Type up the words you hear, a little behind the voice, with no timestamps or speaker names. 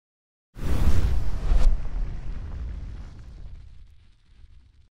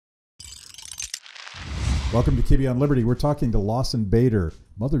Welcome to Kibbe on Liberty. We're talking to Lawson Bader.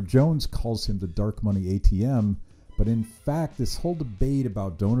 Mother Jones calls him the dark money ATM, but in fact, this whole debate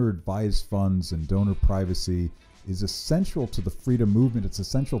about donor-advised funds and donor privacy is essential to the freedom movement. It's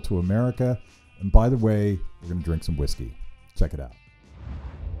essential to America. And by the way, we're going to drink some whiskey. Check it out.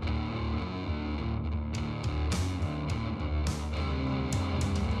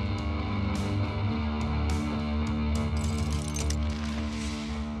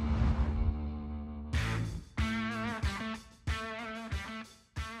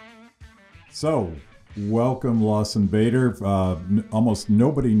 So, welcome, Lawson Bader. Almost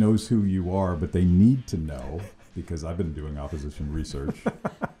nobody knows who you are, but they need to know because I've been doing opposition research.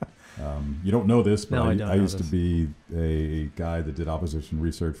 You don't know this, but I used to be a guy that did opposition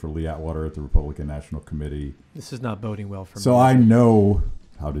research for Lee Atwater at the Republican National Committee. This is not boding well for me. So I know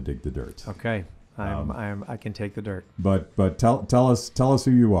how to dig the dirt. Okay, I can take the dirt. But tell us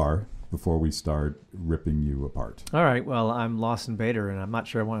who you are before we start ripping you apart. All right. Well, I'm Lawson Bader, and I'm not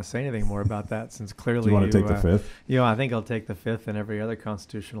sure I want to say anything more about that since clearly Do you want to take the fifth? I think I'll take the fifth and every other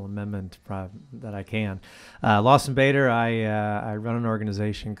constitutional amendment that I can. Lawson Bader, I run an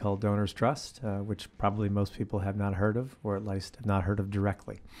organization called Donors Trust, which probably most people have not heard of, or at least have not heard of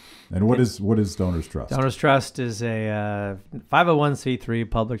directly. And what is Donors Trust? Donors Trust is a 501c3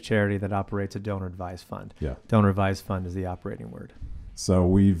 public charity that operates a donor-advised fund. Yeah. Donor-advised fund is the operating word. So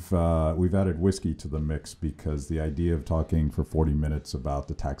we've added whiskey to the mix because the idea of talking for 40 minutes about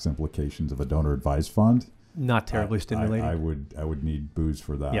the tax implications of a donor-advised fund, not terribly stimulating. I would need booze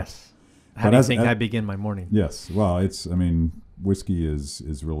for that. Yes. How do you think I begin my morning? Yes. Well, whiskey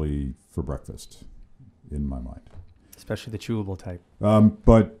is really for breakfast in my mind. Especially the chewable type.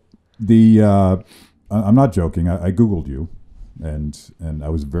 But I'm not joking. I Googled you and I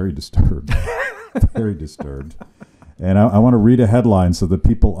was very disturbed. Very disturbed. And I want to read a headline so that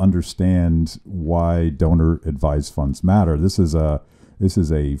people understand why donor-advised funds matter. This is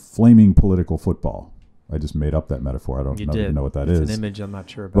a flaming political football. I just made up that metaphor. I don't even know what that is. It's an image I'm not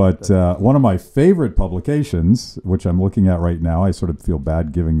sure about. But one of my favorite publications, which I'm looking at right now, I sort of feel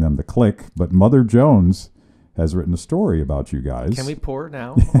bad giving them the click, but Mother Jones has written a story about you guys. Can we pour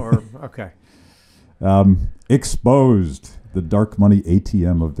now? Or okay. Exposed, the dark money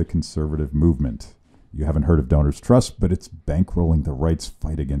ATM of the conservative movement. You haven't heard of Donors Trust, but it's bankrolling the rights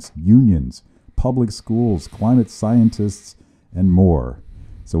fight against unions, public schools, climate scientists, and more.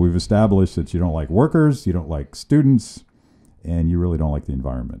 So we've established that you don't like workers, you don't like students, and you really don't like the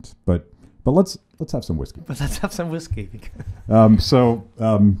environment. But let's have some whiskey. But let's have some whiskey. I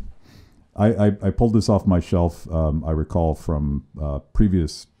pulled this off my shelf. I recall from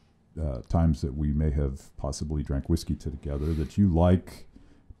previous times that we may have possibly drank whiskey together that you like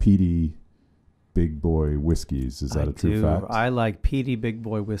peaty big boy whiskeys. Is that a true fact? I like peaty big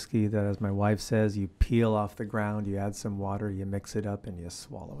boy whiskey that, as my wife says, you peel off the ground, you add some water, you mix it up, and you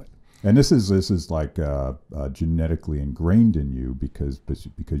swallow it. And this is like genetically ingrained in you because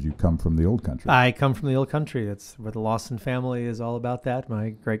you come from the old country. I come from the old country. That's where the Lawson family is all about that. My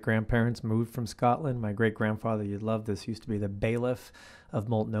great-grandparents moved from Scotland. My great-grandfather, you'd love this, used to be the bailiff of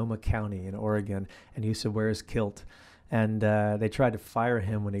Multnomah County in Oregon and used to wear his kilt. And they tried to fire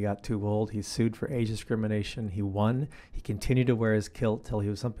him when he got too old. He sued for age discrimination. He won. He continued to wear his kilt till he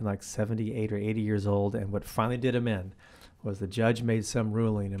was something like 78 or 80 years old. And what finally did him in was the judge made some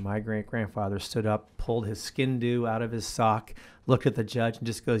ruling, and my great-grandfather stood up, pulled his skin dew out of his sock, looked at the judge, and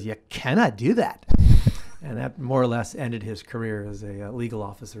just goes, "You cannot do that." And that more or less ended his career as a legal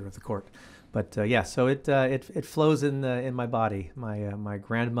officer of the court. But so it flows in my body. My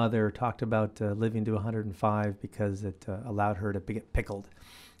grandmother talked about living to 105 because it allowed her to get pickled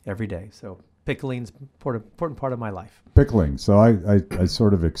every day. So pickling's an important part of my life. Pickling. So I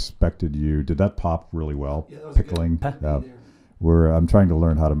sort of expected you. Did that pop really well? Yeah, that was pickling. good. I'm trying to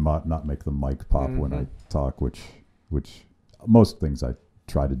learn how to not make the mic pop when I talk, which most things I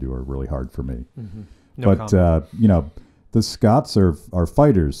try to do are really hard for me. Mm-hmm. But the Scots are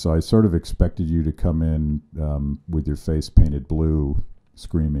fighters, so I sort of expected you to come in with your face painted blue,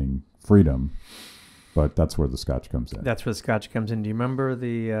 screaming freedom. But that's where the Scotch comes in. That's where the Scotch comes in. Do you remember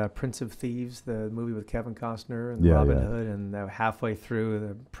the Prince of Thieves, the movie with Kevin Costner and Robin Hood, and halfway through,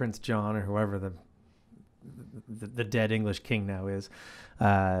 the Prince John or whoever the dead English king now is,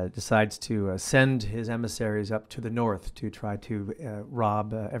 decides to send his emissaries up to the north to try to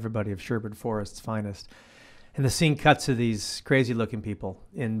rob everybody of Sherwood Forest's finest. And the scene cuts to these crazy-looking people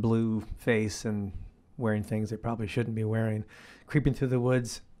in blue face and wearing things they probably shouldn't be wearing, creeping through the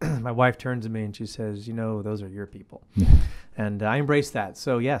woods. My wife turns to me and she says, those are your people. And I embrace that.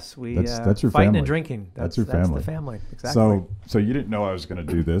 So yes, we that's your fighting family. and drinking. That's your family. That's the family. Exactly. So you didn't know I was going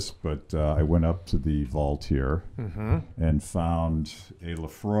to do this, but I went up to the vault here and found a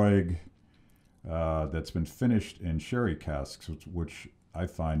Lafroig that's been finished in sherry casks, which I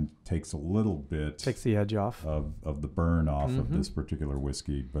find takes a little bit, takes the edge off of the burn off of this particular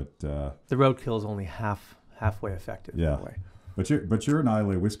whiskey. But the roadkill is only halfway effective. Yeah. That way. But you're an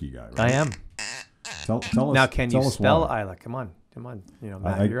Islay whiskey guy, right? I am. Tell us. Now, can you spell why. Islay? Come on.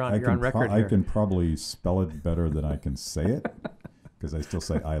 Matt, you're on record here. I can probably spell it better than I can say it, because I still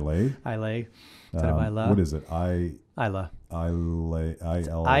say Islay. Islay. Instead of Isla. What is it? Isla. Islay.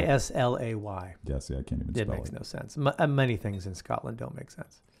 Islay. Yeah, see, I can't even It spell makes it. no sense. Many things in Scotland don't make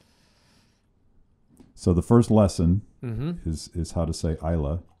sense. So the first lesson is how to say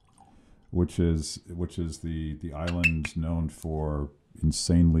Islay, which is the island known for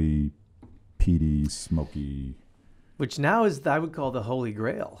insanely peaty, smoky. Which now is, I would call, the holy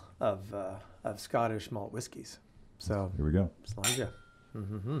grail of Scottish malt whiskeys. So Here we go. Sláinte.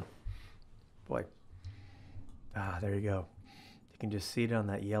 Boy. There you go. You can just see it on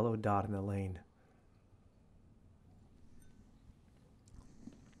that yellow dot in the lane.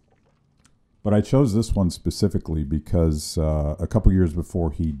 But I chose this one specifically because a couple years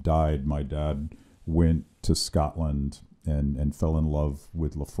before he died, my dad went to Scotland and fell in love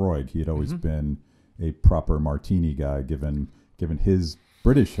with Lafroig. He had always been a proper martini guy, given his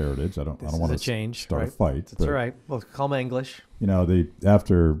British heritage. I don't want to start a fight. That's all right. Well, call me English.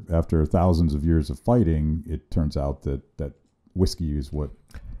 After thousands of years of fighting, it turns out that whiskey is what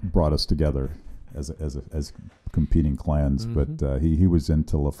brought us together as competing clans. But he was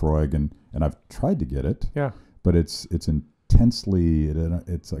into Lafroig, and I've tried to get it. Yeah. But it's intensely.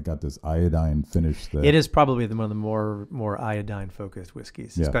 It's got this iodine finish. It is probably one of the more iodine focused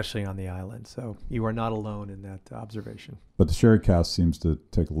whiskeys, Yeah. especially on the island. So you are not alone in that observation. But the sherry cask seems to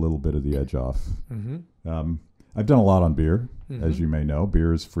take a little bit of the edge off. I've done a lot on beer, as you may know.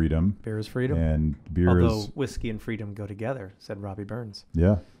 Beer is freedom. Beer is freedom. And beer Although is... whiskey and freedom go together, said Robbie Burns.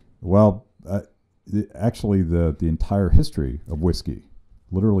 Yeah. Well, actually, the entire history of whiskey,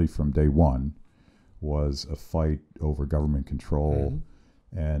 literally from day one, was a fight over government control.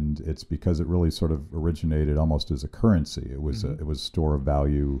 And it's because it really sort of originated almost as a currency. It was it was a store of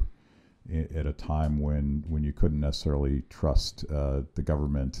value at a time when you couldn't necessarily trust the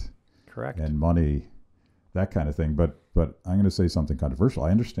government. Correct. And money, that kind of thing. But I'm going to say something controversial. I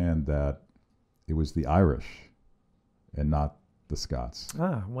understand that it was the Irish and not the Scots.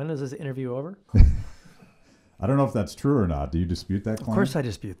 When is this interview over? I don't know if that's true or not. Do you dispute that claim? Of course I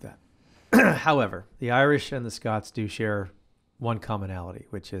dispute that. However, the Irish and the Scots do share one commonality,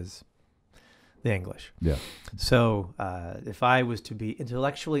 which is the English. Yeah. So if I was to be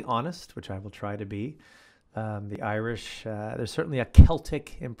intellectually honest, which I will try to be, the Irish, there's certainly a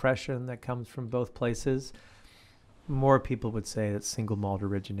Celtic impression that comes from both places. More people would say that single malt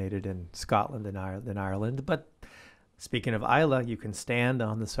originated in Scotland than Ireland. But speaking of Islay, you can stand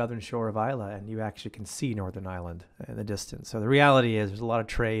on the southern shore of Islay and you actually can see Northern Ireland in the distance. So the reality is there's a lot of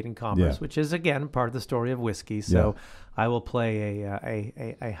trade and commerce, which is, again, part of the story of whiskey. So I will play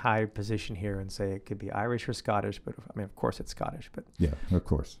a high position here and say it could be Irish or Scottish. But I mean, of course it's Scottish. But yeah, of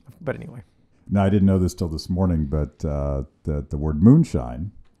course. But anyway. Now, I didn't know this till this morning, but the word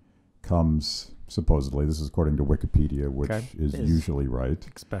moonshine comes... Supposedly, this is according to Wikipedia, which is usually right.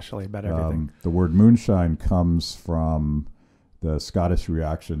 Especially about everything. The word moonshine comes from the Scottish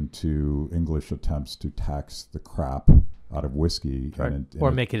reaction to English attempts to tax the crap out of whiskey. Right.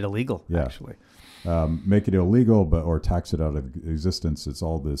 Or make it illegal, actually. Make it illegal, or tax it out of existence. It's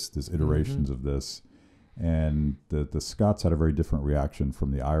all this iterations of this. And the Scots had a very different reaction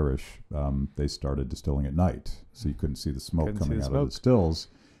from the Irish. They started distilling at night, so you couldn't see the smoke coming out of the stills,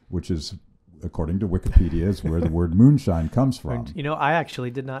 which is... according to Wikipedia, is where the word moonshine comes from. I actually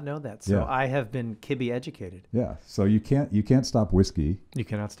did not know that. So I have been Kibbe educated. Yeah. So you can't stop whiskey. You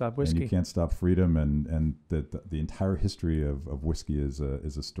cannot stop whiskey. And you can't stop freedom. And the entire history of whiskey is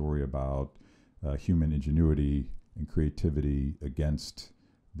a story about human ingenuity and creativity against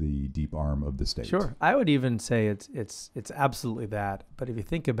the deep arm of the state. Sure. I would even say it's absolutely that. But if you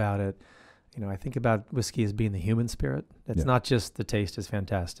think about it, I think about whiskey as being the human spirit. It's not just the taste is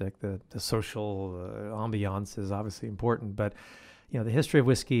fantastic. The social ambiance is obviously important. But, the history of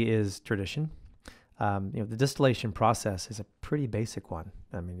whiskey is tradition. The distillation process is a pretty basic one.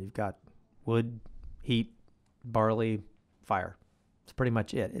 I mean, you've got wood, heat, barley, fire. It's pretty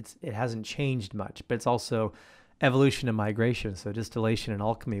much it. It hasn't changed much, but it's also evolution and migration. So distillation and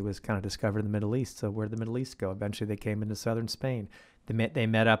alchemy was kind of discovered in the Middle East. So where did the Middle East go? Eventually they came into southern Spain. They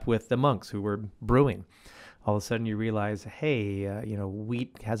met up with the monks who were brewing. All of a sudden you realize, hey,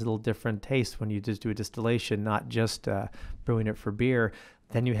 wheat has a little different taste when you just do a distillation, not just brewing it for beer.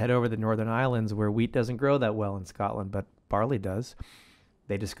 Then you head over the Northern Islands where wheat doesn't grow that well in Scotland, but barley does.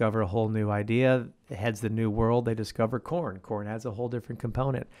 They discover a whole new idea. It heads the new world. They discover corn. Corn adds a whole different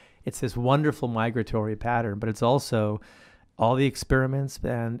component. It's this wonderful migratory pattern, but it's also all the experiments,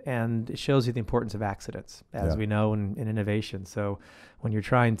 and it shows you the importance of accidents, as we know in innovation. So when you're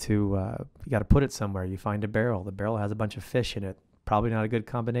trying to, you got to put it somewhere. You find a barrel. The barrel has a bunch of fish in it. Probably not a good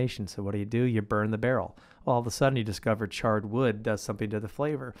combination. So what do? You burn the barrel. All of a sudden you discover charred wood does something to the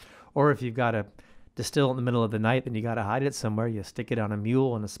flavor. Or if you've got to distill in the middle of the night, then you got to hide it somewhere. You stick it on a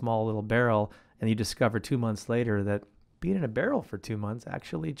mule in a small little barrel, and you discover 2 months later that being in a barrel for 2 months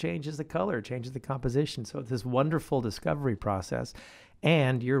actually changes the color, changes the composition. So it's this wonderful discovery process.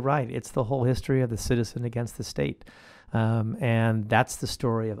 And you're right, it's the whole history of the citizen against the state. And that's the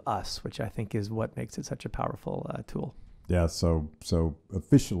story of us, which I think is what makes it such a powerful tool. Yeah, so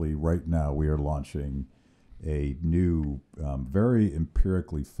officially right now we are launching a new, very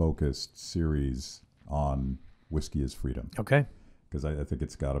empirically focused series on whiskey as freedom. Okay. Because I think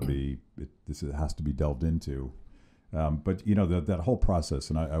it's got to be, it has to be delved into. But that whole process,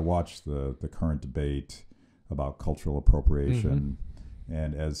 and I watched the current debate about cultural appropriation,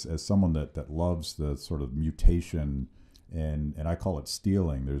 and as someone that loves the sort of mutation, and I call it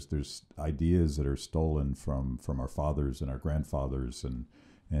stealing. There's ideas that are stolen from our fathers and our grandfathers,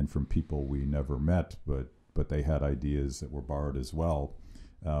 and from people we never met, but they had ideas that were borrowed as well.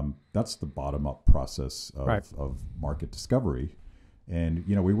 That's the bottom up process of market discovery. And,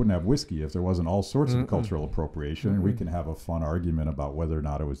 we wouldn't have whiskey if there wasn't all sorts of cultural appropriation. And we can have a fun argument about whether or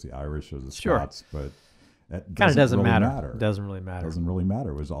not it was the Irish or the Scots, but that kind of doesn't really matter. Doesn't really matter. Doesn't really matter.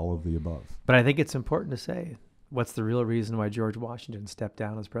 It was all of the above. But I think it's important to say, what's the real reason why George Washington stepped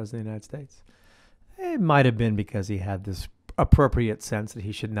down as president of the United States? It might have been because he had this appropriate sense that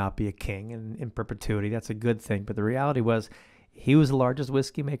he should not be a king and in perpetuity. That's a good thing. But the reality was, he was the largest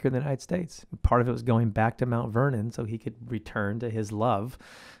whiskey maker in the United States. Part of it was going back to Mount Vernon so he could return to his love,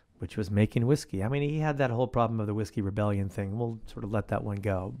 which was making whiskey. I mean, he had that whole problem of the whiskey rebellion thing. We'll sort of let that one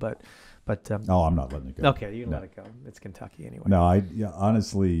go. But no, I'm not letting it go. Okay, you can let it go. It's Kentucky anyway. No,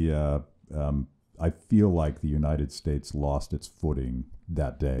 honestly, I feel like the United States lost its footing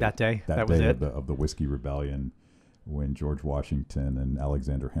that day. That day That was day it. of the whiskey rebellion, when George Washington and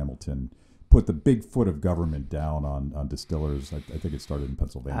Alexander Hamilton put the big foot of government down on distillers. I think it started in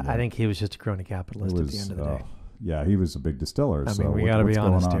Pennsylvania. I think he was just a crony capitalist at the end of the day. Yeah, he was a big distiller. I mean, we got to be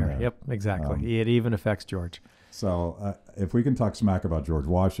honest here. Yep, exactly. It even affects George. So if we can talk smack about George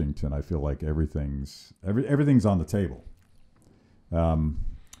Washington, I feel like everything's on the table.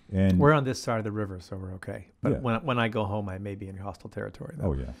 And we're on this side of the river, so we're okay. But when I go home, I may be in hostile territory,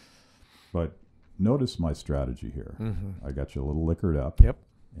 though. Oh, yeah. But notice my strategy here. I got you a little liquored up. Yep.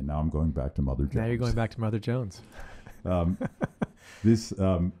 And now I'm going back to Mother Jones. Now you're going back to Mother Jones. This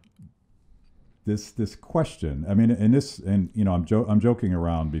question. I mean, I'm joking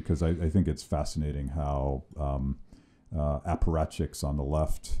around because I think it's fascinating how apparatchiks on the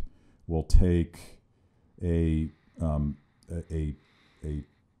left will take a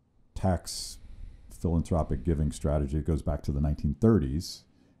tax philanthropic giving strategy that goes back to the 1930s.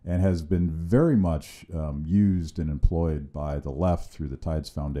 And has been very much used and employed by the left through the Tides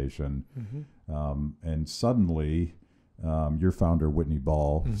Foundation. And suddenly, your founder, Whitney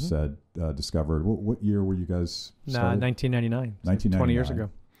Ball, discovered, what year were you guys started? 1999. 1999. 20 years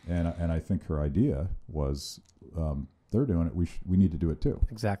ago. And I think her idea was, they're doing it, we need to do it too.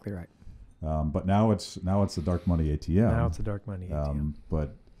 Exactly right. But now it's the dark money ATM. Now it's a dark money ATM.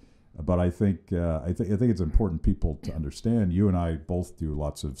 But I think it's important people to understand. You and I both do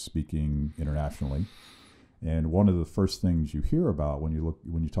lots of speaking internationally, and one of the first things you hear about when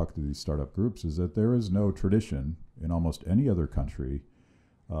you talk to these startup groups is that there is no tradition in almost any other country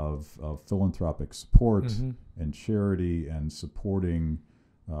of philanthropic support and charity and supporting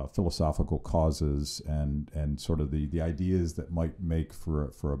philosophical causes and sort of the ideas that might make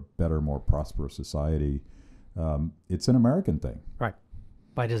for a better, more prosperous society. It's an American thing, right?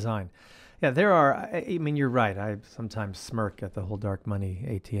 By design. Yeah, there are, I mean, you're right. I sometimes smirk at the whole dark money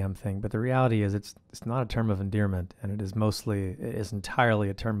ATM thing, but the reality is it's not a term of endearment, and it is entirely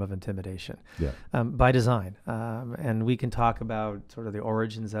a term of intimidation. Yeah. By design. And we can talk about sort of the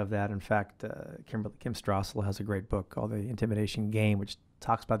origins of that. In fact, Kim Strassel has a great book called The Intimidation Game, which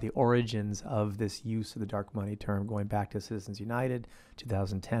talks about the origins of this use of the dark money term going back to Citizens United,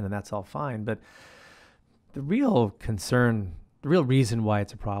 2010, and that's all fine. But The real concern, the real reason why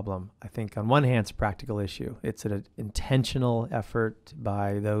it's a problem, I think on one hand, it's a practical issue. It's an intentional effort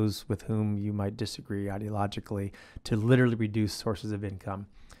by those with whom you might disagree ideologically to literally reduce sources of income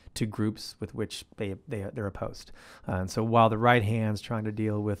to groups with which they're opposed. And so while the right hand's trying to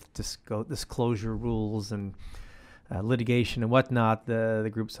deal with disclosure rules and litigation and whatnot, the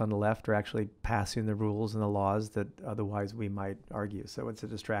groups on the left are actually passing the rules and the laws that otherwise we might argue. So it's a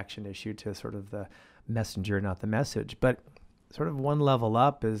distraction issue to sort of the messenger, not the message. But sort of one level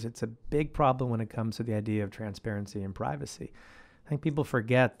up is it's a big problem when it comes to the idea of transparency and privacy. I think people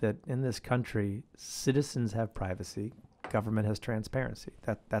forget that in this country, citizens have privacy, government has transparency.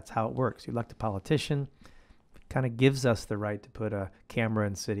 That's how it works. You elect a politician, kind of gives us the right to put a camera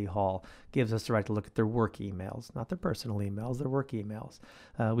in City Hall, gives us the right to look at their work emails, not their personal emails, their work emails.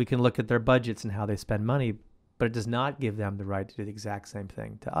 We can look at their budgets and how they spend money, but it does not give them the right to do the exact same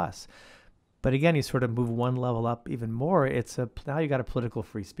thing to us. But again, you sort of move one level up even more. Now you got a political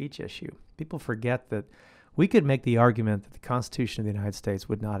free speech issue. People forget that we could make the argument that the Constitution of the United States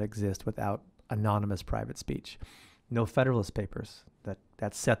would not exist without anonymous private speech. No Federalist Papers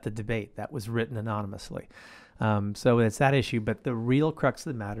that set the debate. That was written anonymously. So it's that issue. But the real crux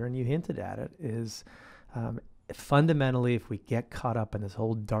of the matter, and you hinted at it, is fundamentally, if we get caught up in this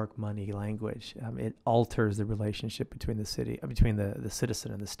whole dark money language, it alters the relationship between the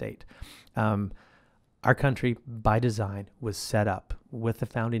citizen and the state. Our country, by design, was set up with the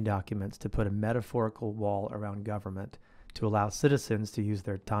founding documents to put a metaphorical wall around government to allow citizens to use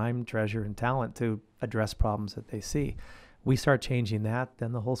their time, treasure, and talent to address problems that they see. We start changing that,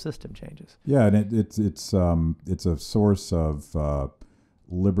 then the whole system changes. Yeah, and it's a source of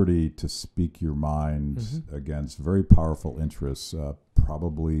liberty to speak your mind against very powerful interests,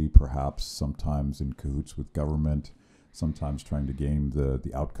 perhaps, sometimes in cahoots with government, sometimes trying to game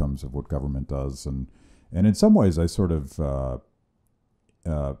the outcomes of what government does. And in some ways, I sort of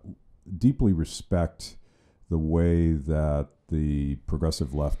deeply respect the way that the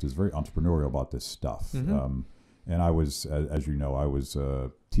progressive left is very entrepreneurial about this stuff. And I was, as you know, I was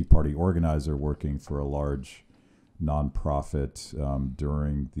a Tea Party organizer working for a large nonprofit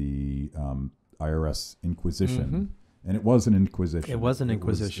during the IRS Inquisition. And it was an inquisition. It was an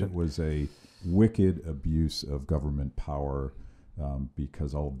inquisition. It was a wicked abuse of government power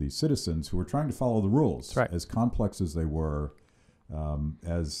because all of these citizens who were trying to follow the rules, as complex as they were,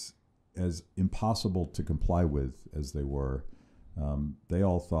 as impossible to comply with as they were, they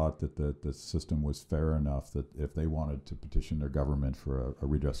all thought that the system was fair enough that if they wanted to petition their government for a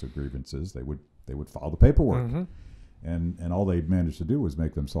redress of grievances, they would file the paperwork. And all they managed to do was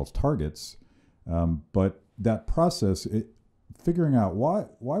make themselves targets. But that process, figuring out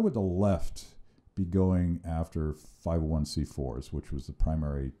why would the left be going after 501c4s, which was the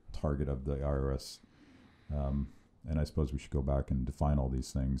primary target of the IRS. And I suppose we should go back and define all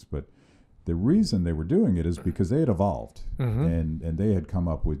these things. But the reason they were doing it is because they had evolved and they had come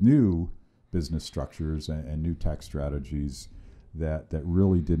up with new business structures and new tax strategies that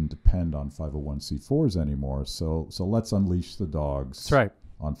really didn't depend on 501c4s anymore. So let's unleash the dogs. That's right.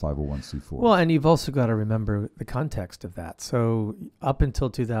 On 501c4. Well, and you've also got to remember the context of that. So up until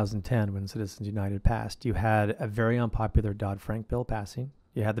 2010, when Citizens United passed, you had a very unpopular Dodd-Frank bill passing.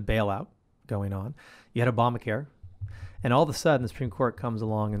 You had the bailout going on. You had Obamacare. And all of a sudden, the Supreme Court comes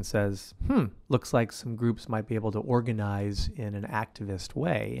along and says, looks like some groups might be able to organize in an activist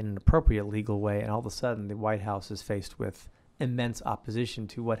way, in an appropriate legal way. And all of a sudden, the White House is faced with immense opposition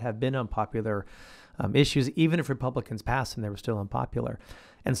to what have been unpopular issues. Even if Republicans passed them, they were still unpopular.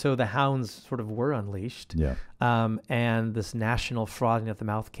 And so the hounds sort of were unleashed. Yeah. And this national frothing at the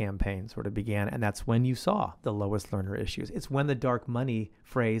mouth campaign sort of began. And that's when you saw the lowest learner issues. It's when the dark money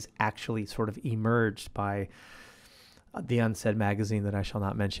phrase actually sort of emerged by the Unsaid magazine that I shall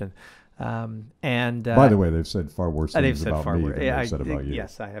not mention. And by the way, they've said far worse things about me than they've said about you.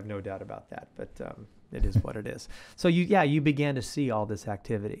 Yes, I have no doubt about that. But it is what it is. So you began to see all this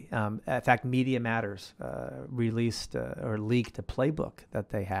activity. In fact, Media Matters released or leaked a playbook that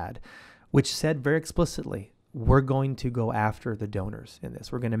they had, which said very explicitly, we're going to go after the donors in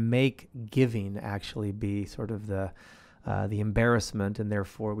this. We're going to make giving actually be sort of the embarrassment, and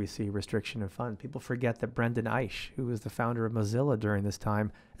therefore we see restriction of funds. People forget that Brendan Eich, who was the founder of Mozilla during this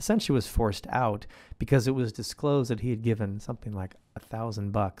time, essentially was forced out because it was disclosed that he had given something like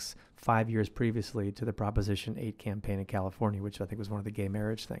 $1,000 5 years previously to the Proposition 8 campaign in California, which I think was one of the gay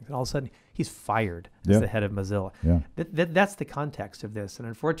marriage things. And all of a sudden, he's fired as the head of Mozilla. Yeah. That's the context of this. And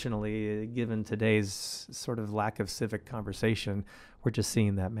unfortunately, given today's sort of lack of civic conversation, we're just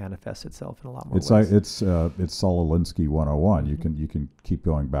seeing that manifest itself in a lot more ways. It's Saul Alinsky 101. You can keep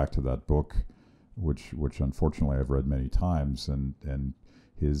going back to that book which unfortunately I've read many times, and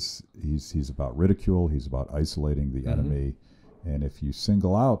he's about ridicule. He's about isolating the enemy, and if you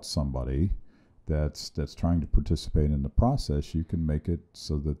single out somebody that's trying to participate in the process, you can make it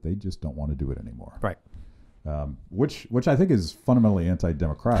so that they just don't want to do it anymore. Right. Which I think is fundamentally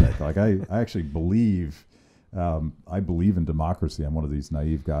anti-democratic. Like I actually believe. I believe in democracy. I'm one of these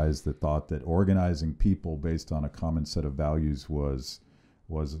naive guys that thought that organizing people based on a common set of values was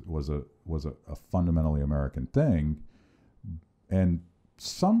a fundamentally American thing. And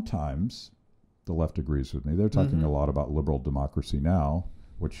sometimes the left agrees with me. They're talking a lot about liberal democracy now,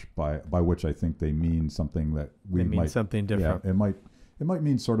 which by which I think they mean something that we mean something different. Yeah, it might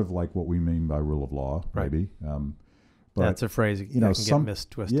mean sort of like what we mean by rule of law, maybe. But that's a phrase that can get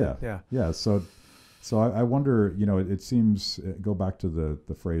mistwisted. Yeah. So I wonder, it seems, go back to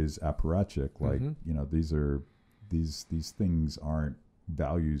the phrase apparatchik, like, these things aren't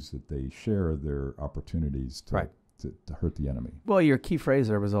values that they share, they're opportunities to hurt the enemy. Well, your key phrase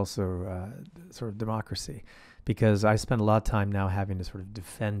there was also sort of democracy, because I spend a lot of time now having to sort of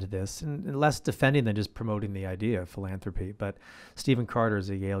defend this, and less defending than just promoting the idea of philanthropy. But Stephen Carter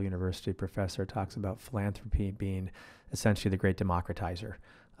is a Yale University professor, talks about philanthropy being essentially the great democratizer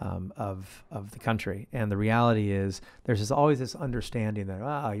of the country. And the reality is there's always this understanding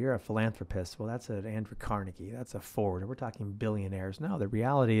that, you're a philanthropist. Well, that's an Andrew Carnegie. That's a Ford. We're talking billionaires. No, the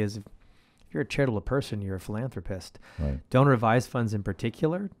reality is if you're a charitable person, you're a philanthropist. Right. Donor advised funds in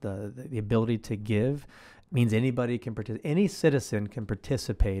particular, the ability to give means anybody can participate. Any citizen can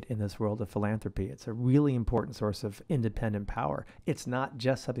participate in this world of philanthropy. It's a really important source of independent power. It's not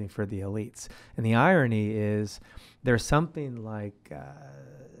just something for the elites. And the irony is there's something like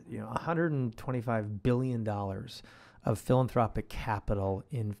 $125 billion of philanthropic capital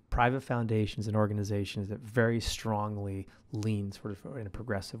in private foundations and organizations that very strongly lean sort of in a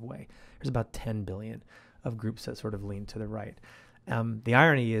progressive way. There's about 10 billion of groups that sort of lean to the right. The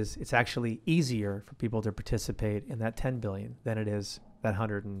irony is it's actually easier for people to participate in that 10 billion than it is that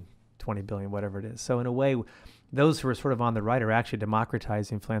 120 billion, whatever it is. So in a way, those who are sort of on the right are actually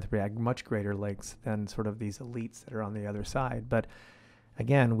democratizing philanthropy at much greater lengths than sort of these elites that are on the other side. But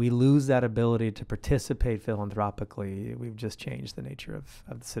again, we lose that ability to participate philanthropically. We've just changed the nature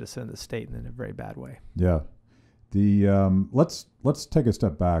of the citizen of the state in a very bad way. Yeah. Let's take a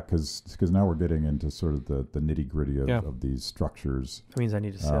step back because now we're getting into sort of the nitty gritty of these structures. That means I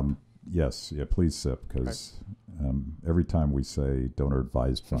need to sip. Yes, please sip, because every time we say donor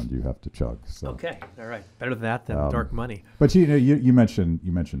advised fund, you have to chug. So. Okay, all right, better than that than dark money. But you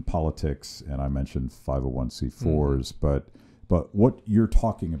mentioned politics, and I mentioned 501c4s, but what you're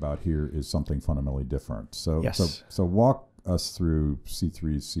talking about here is something fundamentally different. So yes. So walk us through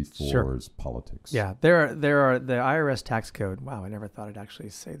C3s, C4s, politics. Yeah, there are the IRS tax code. Wow, I never thought I'd actually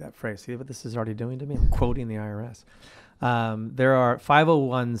say that phrase. See what this is already doing to me? I'm quoting the IRS. There are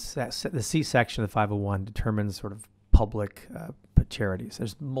 501s. The C section of the 501 determines sort of public charities.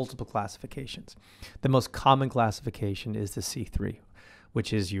 There's multiple classifications. The most common classification is the C3,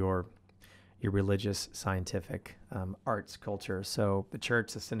 which is your religious, scientific, arts, culture. So the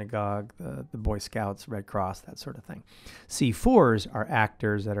church, the synagogue, the Boy Scouts, Red Cross, that sort of thing. C4s are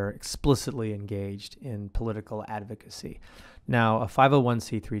actors that are explicitly engaged in political advocacy. Now, a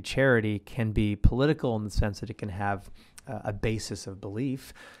 501c3 charity can be political in the sense that it can have a basis of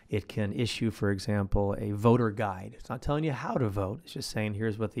belief. It can issue, for example, a voter guide. It's not telling you how to vote. It's just saying,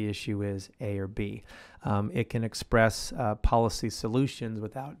 here's what the issue is, A or B. It can express policy solutions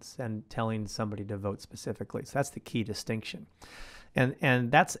without telling somebody to vote specifically. So that's the key distinction.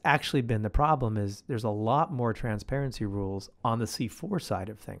 And that's actually been the problem, is there's a lot more transparency rules on the C4 side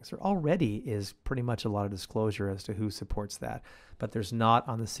of things. There already is pretty much a lot of disclosure as to who supports that, but there's not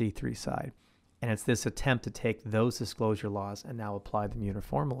on the C3 side. And it's this attempt to take those disclosure laws and now apply them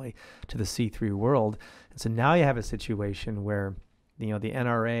uniformly to the C3 world. And so now you have a situation where, the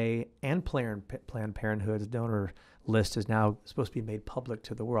NRA and Planned Parenthood's donor list is now supposed to be made public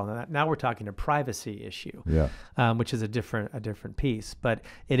to the world. Now we're talking a privacy issue, which is a different piece. But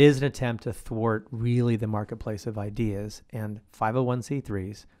it is an attempt to thwart really the marketplace of ideas. And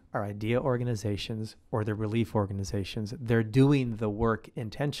 501c3s are idea organizations or the relief organizations. They're doing the work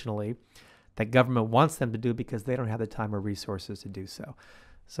intentionally that government wants them to do because they don't have the time or resources to do so.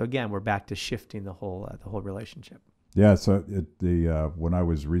 So again, we're back to shifting the whole relationship. Yeah. So when I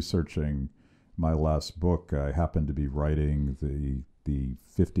was researching my last book, I happened to be writing the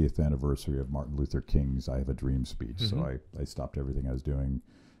 50th anniversary of Martin Luther King's "I Have a Dream" speech. Mm-hmm. So I stopped everything I was doing,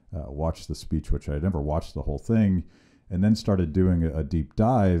 watched the speech, which I had never watched the whole thing, and then started doing a deep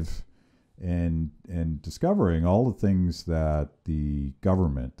dive. and discovering all the things that the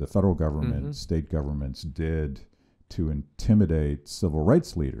government, the federal government, state governments did to intimidate civil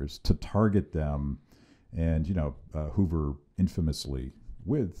rights leaders, to target them. And, Hoover infamously,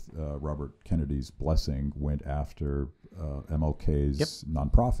 with Robert Kennedy's blessing, went after MLK's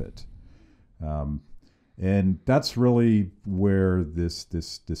nonprofit. And that's really where this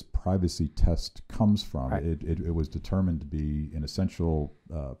privacy test comes from. Right. It was determined to be an essential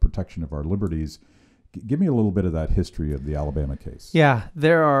protection of our liberties. Give me a little bit of that history of the Alabama case. Yeah,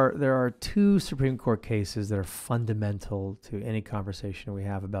 there are two Supreme Court cases that are fundamental to any conversation we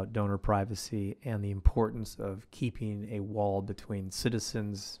have about donor privacy and the importance of keeping a wall between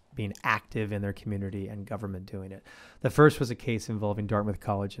citizens being active in their community and government doing it. The first was a case involving Dartmouth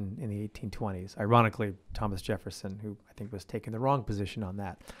College in the 1820s. Ironically, Thomas Jefferson, who I think was taking the wrong position on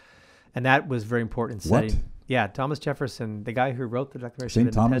that. And that was very important in setting. What? Yeah, Thomas Jefferson, the guy who wrote the Declaration of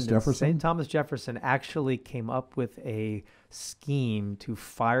Independence. St. Thomas Jefferson actually came up with a scheme to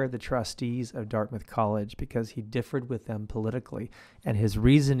fire the trustees of Dartmouth College because he differed with them politically. And his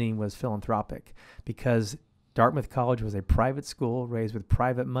reasoning was philanthropic, because Dartmouth College was a private school raised with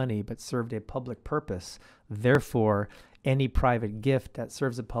private money but served a public purpose. Therefore, any private gift that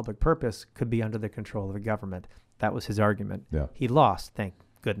serves a public purpose could be under the control of the government. That was his argument. Yeah. He lost, thank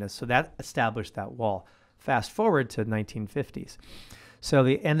goodness. So that established that wall. Fast forward to 1950s. So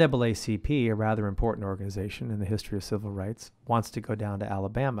the NAACP, a rather important organization in the history of civil rights, wants to go down to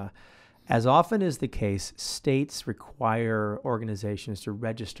Alabama. As often is the case, states require organizations to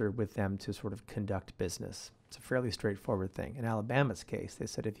register with them to sort of conduct business. It's a fairly straightforward thing. In Alabama's case, they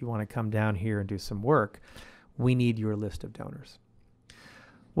said, if you want to come down here and do some work, we need your list of donors.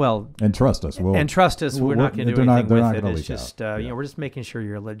 Well, and trust us. We're not going to do anything with it. It's just, we're just making sure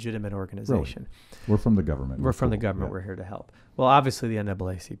you're a legitimate organization. Really? We're from the government. We're from the government. Yeah. We're here to help. Well, obviously the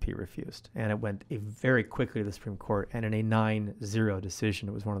NAACP refused, and it went very quickly to the Supreme Court. And in a 9-0 decision,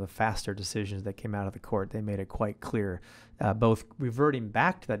 it was one of the faster decisions that came out of the court. They made it quite clear, both reverting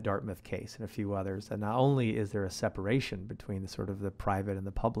back to that Dartmouth case and a few others, that not only is there a separation between the sort of the private and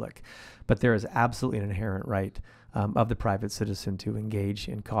the public, but there is absolutely an inherent right of the private citizen to engage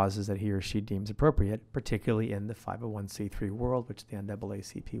in causes that he or she deems appropriate, particularly in the 501c3 world, which the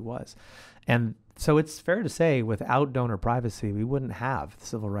NAACP was. And so it's fair to say, without donor privacy, we wouldn't have the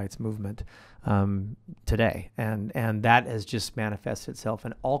civil rights movement today. And that has just manifested itself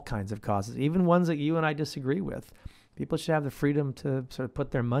in all kinds of causes, even ones that you and I disagree with. People should have the freedom to sort of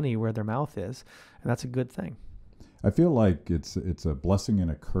put their money where their mouth is, and that's a good thing. I feel like it's a blessing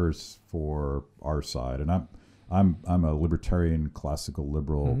and a curse for our side, and I'm a libertarian, classical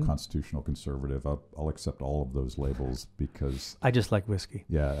liberal, constitutional conservative. I'll accept all of those labels because I just like whiskey.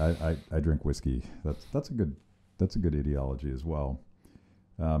 Yeah, I drink whiskey. That's a good ideology as well.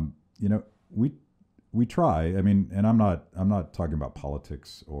 We try. I mean, and I'm not talking about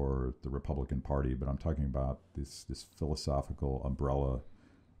politics or the Republican Party, but I'm talking about this philosophical umbrella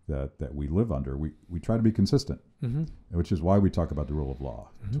that we live under. We try to be consistent, which is why we talk about the rule of law,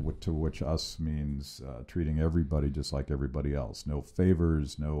 to which us means treating everybody just like everybody else. No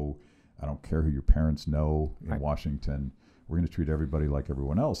favors, I don't care who your parents know in Washington. We're going to treat everybody like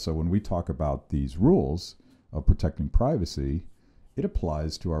everyone else. So when we talk about these rules of protecting privacy, it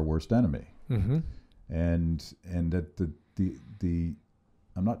applies to our worst enemy. And that the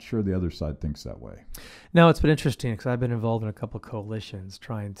I'm not sure the other side thinks that way. No, it's been interesting because I've been involved in a couple of coalitions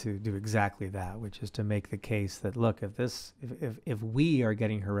trying to do exactly that, which is to make the case that, look, if we are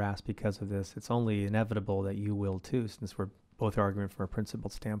getting harassed because of this, it's only inevitable that you will too, since we're both arguing from a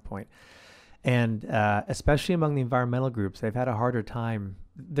principled standpoint. And especially among the environmental groups, they've had a harder time.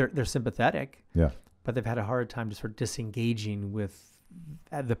 They're sympathetic, but they've had a harder time just sort of disengaging with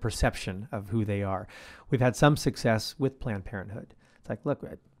the perception of who they are. We've had some success with Planned Parenthood. It's like, look,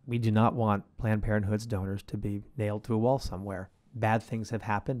 we do not want Planned Parenthood's donors to be nailed to a wall somewhere. Bad things have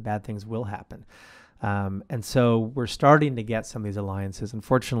happened. Bad things will happen. And so we're starting to get some of these alliances.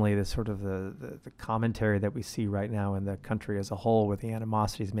 Unfortunately, the sort of the commentary that we see right now in the country as a whole with the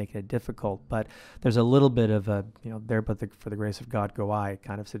animosities making it difficult. But there's a little bit of a, there but for the grace of God go I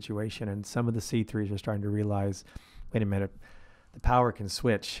kind of situation. And some of the C3s are starting to realize, wait a minute, the power can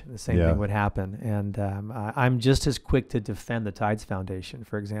switch. The same thing would happen. And I'm just as quick to defend the Tides Foundation,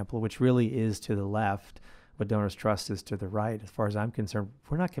 for example, which really is to the left what Donors Trust is to the right. As far as I'm concerned,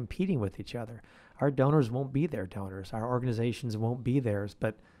 we're not competing with each other. Our donors won't be their donors. Our organizations won't be theirs.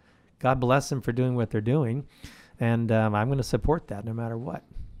 But God bless them for doing what they're doing. And I'm going to support that no matter what.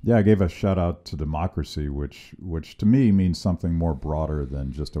 Yeah, I gave a shout out to democracy, which to me means something more broader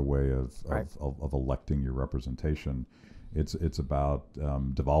than just a way of electing your representation. It's about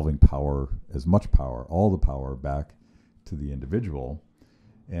devolving power, as much power, all the power back to the individual.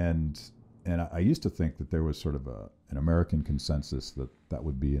 And I used to think that there was sort of an American consensus that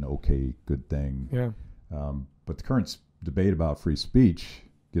would be an okay, good thing. Yeah. But the current debate about free speech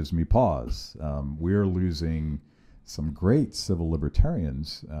gives me pause. We're losing some great civil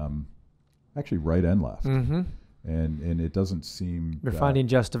libertarians, actually right and left. Mm-hmm. And it doesn't seem They're finding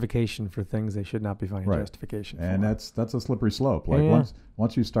justification for things they should not be finding justification for. And that's a slippery slope. Like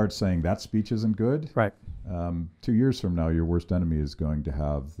once you start saying that speech isn't good, right. 2 years from now, your worst enemy is going to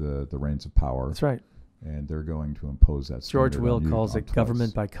have the reins of power. That's right. And they're going to impose that. George Will calls it twice.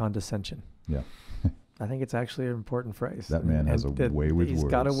 government by condescension. Yeah. I think it's actually an important phrase. That man has a way with words. He's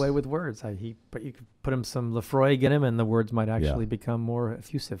got a way with words. But you could put him some Lefroy in him, and the words might actually become more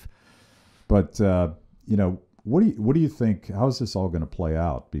effusive. But what do you think? How is this all going to play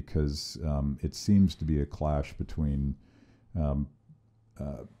out? Because it seems to be a clash between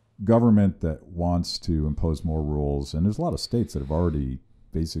government that wants to impose more rules, and there's a lot of states that have already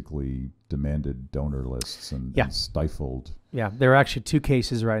basically demanded donor lists and stifled. Yeah, there are actually two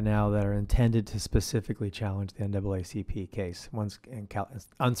cases right now that are intended to specifically challenge the NAACP case. One's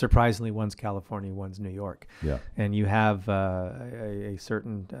unsurprisingly, one's California, one's New York. Yeah, and you have a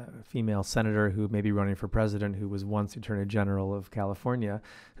certain female senator who may be running for president, who was once Attorney General of California,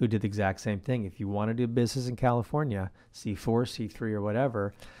 who did the exact same thing. If you want to do business in California, C4, C3, or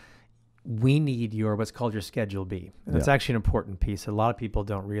whatever, we need what's called your Schedule B. And that's actually an important piece. A lot of people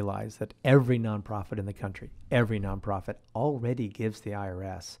don't realize that every nonprofit in the country, every nonprofit already gives the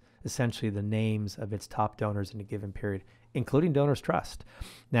IRS essentially the names of its top donors in a given period, including Donors Trust.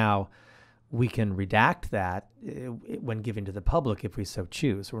 Now, we can redact that when giving to the public if we so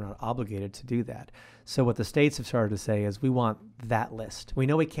choose. We're not obligated to do that. So what the states have started to say is we want that list. We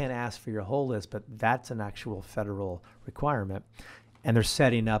know we can't ask for your whole list, but that's an actual federal requirement. And they're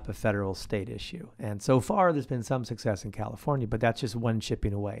setting up a federal state issue. And so far, there's been some success in California, but that's just one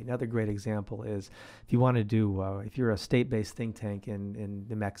chipping away. Another great example is if you want to do, if you're a state-based think tank in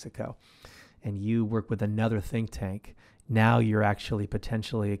New Mexico and you work with another think tank, now you're actually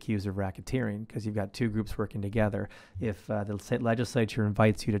potentially accused of racketeering because you've got two groups working together. If the state legislature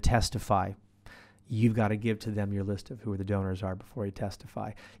invites you to testify, you've got to give to them your list of who the donors are before you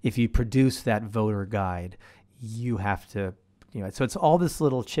testify. If you produce that voter guide, you have to, so it's all this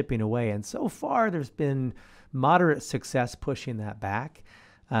little chipping away. And so far, there's been moderate success pushing that back.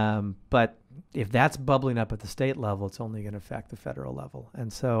 But if that's bubbling up at the state level, it's only going to affect the federal level.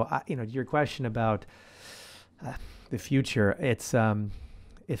 And so, your question about the future, it's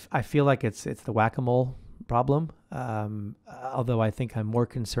if I feel like it's the whack-a-mole problem. Although I think I'm more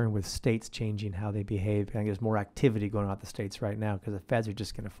concerned with states changing how they behave. I think there's more activity going on at the states right now because the feds are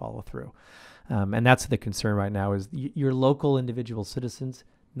just going to follow through. And that's the concern right now is your local individual citizens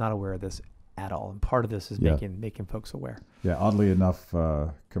not aware of this at all. And part of this is making folks aware. Yeah, oddly enough,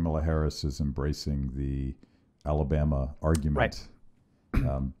 Kamala Harris is embracing the Alabama argument.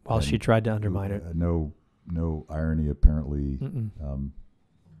 Right. While she tried to undermine it. No irony apparently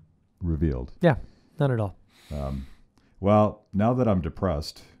revealed. Yeah, none at all. Well, now that I'm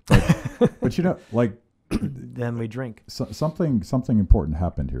depressed, but then we drink. Something important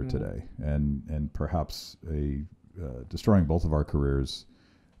happened here today, and perhaps destroying both of our careers.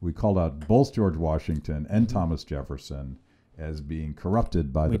 We called out both George Washington and Thomas Jefferson as being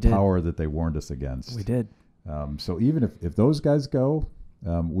corrupted by the power that they warned us against. We did. So even if those guys go,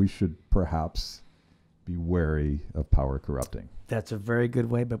 we should perhaps be wary of power corrupting. That's a very good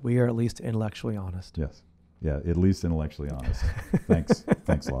way, but we are at least intellectually honest. Yes. Yeah, at least intellectually honest. Thanks.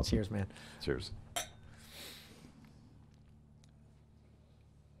 Thanks, Lawson. Cheers, man. Cheers.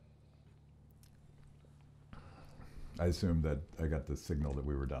 I assumed that I got the signal that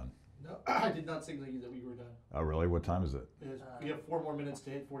we were done. No, I did not signal you that we were done. Oh, really? What time is it? We have 4 more minutes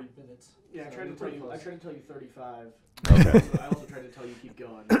to hit 40 minutes. Yeah, so I tried to tell you 35. Okay. So I also tried to tell you keep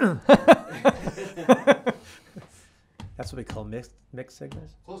going. That's what we call mixed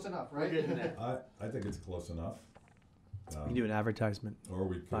signals. Close enough, right? We're getting there. I think it's close enough. You do an advertisement. Or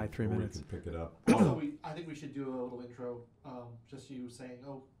we could, by 3 minutes. We could pick it up. Also, I think we should do a little intro. Just you saying,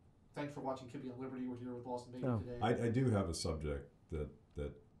 thanks for watching Kibbe on Liberty. We're here with Lawson today. I do have a subject that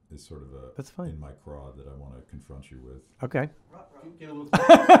is sort of That's fine. in my craw that I want to confront you with. Okay. Get a little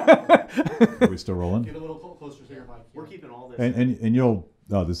closer. Are we still rolling? Get a little closer to your mic. We're keeping all this. And you'll.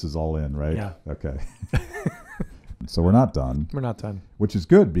 Oh, this is all in, right? Yeah. Okay. So we're not done. We're not done. Which is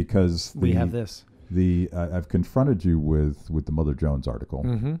good because we have this. I've confronted you with the Mother Jones article,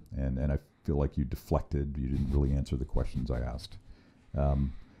 mm-hmm. and I feel like you deflected. You didn't really answer the questions I asked.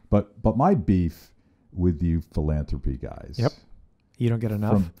 But my beef with you philanthropy guys. Yep. You don't get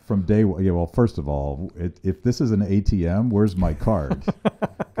enough. From day one. Yeah, well, first of all, if this is an ATM, where's my card?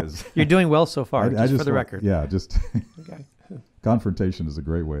 'Cause You're doing well so far, just for the record. Yeah, just Okay. confrontation is a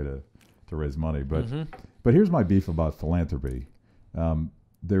great way to raise money. But Mm-hmm. but here's my beef about philanthropy.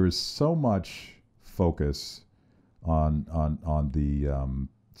 There is so much focus on the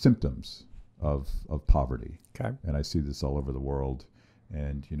symptoms of poverty. Okay. And I see this all over the world.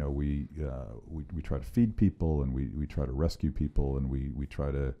 And we try to feed people, and we try to rescue people, and we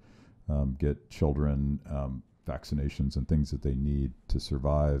try to get children vaccinations and things that they need to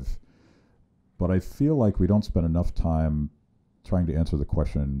survive. But I feel like we don't spend enough time trying to answer the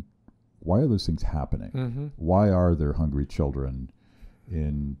question: why are those things happening? Mm-hmm. Why are there hungry children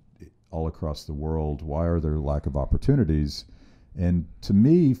all across the world? Why are there lack of opportunities? And to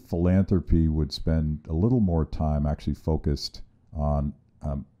me, philanthropy would spend a little more time actually focused on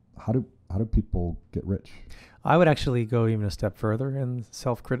how do people get rich? I would actually go even a step further in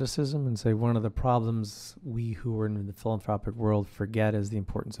self-criticism and say one of the problems we who are in the philanthropic world forget is the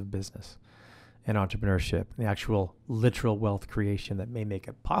importance of business and entrepreneurship, the actual literal wealth creation that may make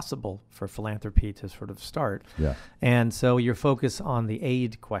it possible for philanthropy to sort of start. Yeah. And so you're focused on the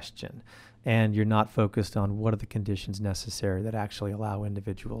aid question, and you're not focused on what are the conditions necessary that actually allow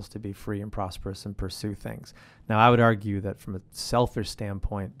individuals to be free and prosperous and pursue things. Now, I would argue that from a selfish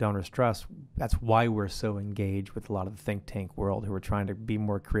standpoint, Donors Trust, that's why we're so engaged with a lot of the think tank world who are trying to be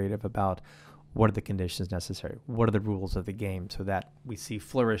more creative about what are the conditions necessary, what are the rules of the game, so that we see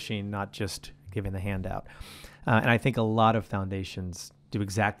flourishing, not just giving the handout. And I think a lot of foundations do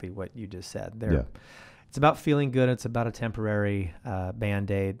exactly what you just said. It's about feeling good. It's about a temporary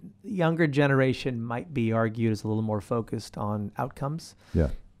Band-Aid. The younger generation might be argued as a little more focused on outcomes. Yeah.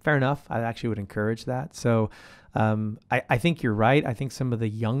 Fair enough. I actually would encourage that. So I think you're right. I think some of the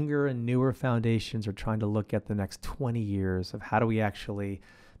younger and newer foundations are trying to look at the next 20 years of how do we actually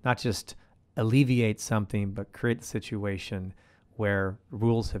not just alleviate something, but create the situation where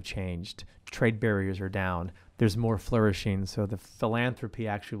rules have changed, trade barriers are down, there's more flourishing. So the philanthropy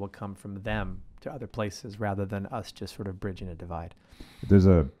actually will come from them to other places rather than us just sort of bridging a divide. There's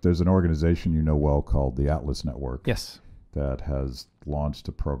an organization well called the Atlas Network. Yes. That has launched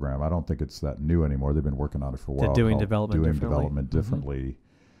a program. I don't think it's that new anymore. They've been working on it for a while. Doing development differently,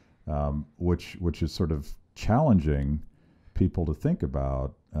 which is sort of challenging people to think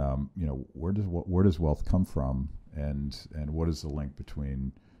about. Where does wealth come from, and what is the link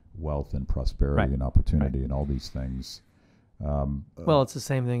between wealth and prosperity and opportunity and all these things. Well, it's the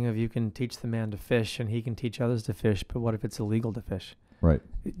same thing of you can teach the man to fish and he can teach others to fish, but what if it's illegal to fish? Right.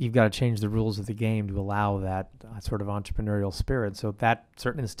 You've got to change the rules of the game to allow that sort of entrepreneurial spirit. So that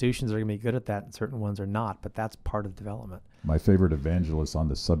certain institutions are going to be good at that and certain ones are not, but that's part of development. My favorite evangelist on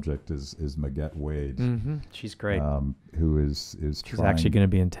this subject is Maguette Wade. Mm-hmm. She's great. Who is She's trying, actually going to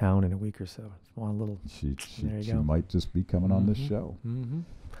be in town in a week or so. One little. She might just be coming on this show.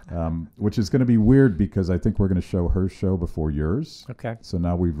 Mm-hmm. Which is going to be weird because I think we're going to show her show before yours. Okay. So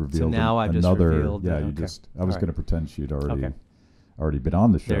now we've revealed I've another. just revealed. Yeah, I was going to pretend she'd already been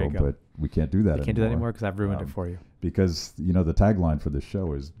on the show, but we can't do that anymore. Can't do that anymore because I've ruined it for you. Because the tagline for this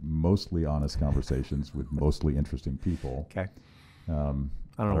show is mostly honest conversations with mostly interesting people. Okay. I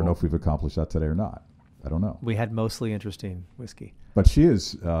don't know if we've accomplished that today or not. I don't know. We had mostly interesting whiskey. But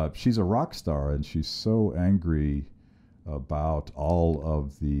she's a rock star, and she's so angry about all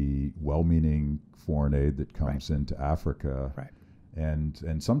of the well-meaning foreign aid that comes into Africa. Right.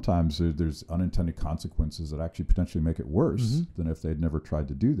 And sometimes there's unintended consequences that actually potentially make it worse than if they'd never tried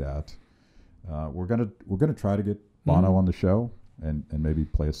to do that. We're gonna try to get Bono on the show and maybe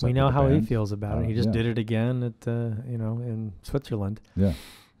play a set. We know with the how band. he feels about it. He just did it again at in Switzerland. Yeah.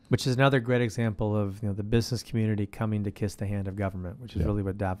 Which is another great example of the business community coming to kiss the hand of government, which is really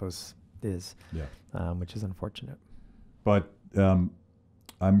what Davos is. Yeah. Which is unfortunate. But I'm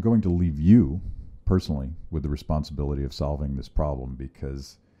going to leave you personally with the responsibility of solving this problem,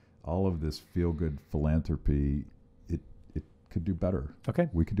 because all of this feel-good philanthropy, it could do better. Okay.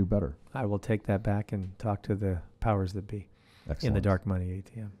 We could do better. I will take that back and talk to the powers that be. Excellent. In the dark money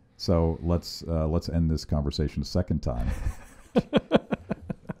ATM. So let's end this conversation a second time.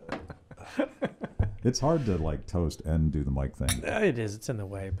 It's hard to toast and do the mic thing. It is. It's in the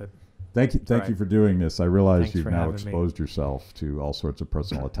way, but thank you for doing this. I realize Thanks you've for now having exposed yourself to all sorts of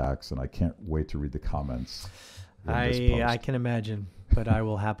personal attacks, and I can't wait to read the comments. I can imagine, but I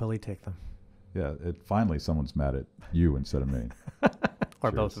will happily take them. Yeah, finally someone's mad at you instead of me. Or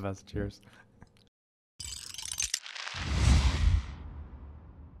Cheers. both of us. Cheers.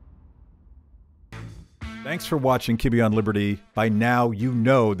 Thanks for watching Kibbe on Liberty. By now, you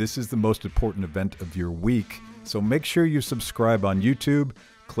know this is the most important event of your week. So make sure you subscribe on YouTube.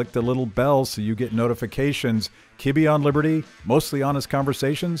 Click the little bell so you get notifications. Kibbe on Liberty, mostly honest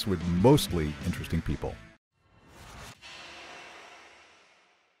conversations with mostly interesting people.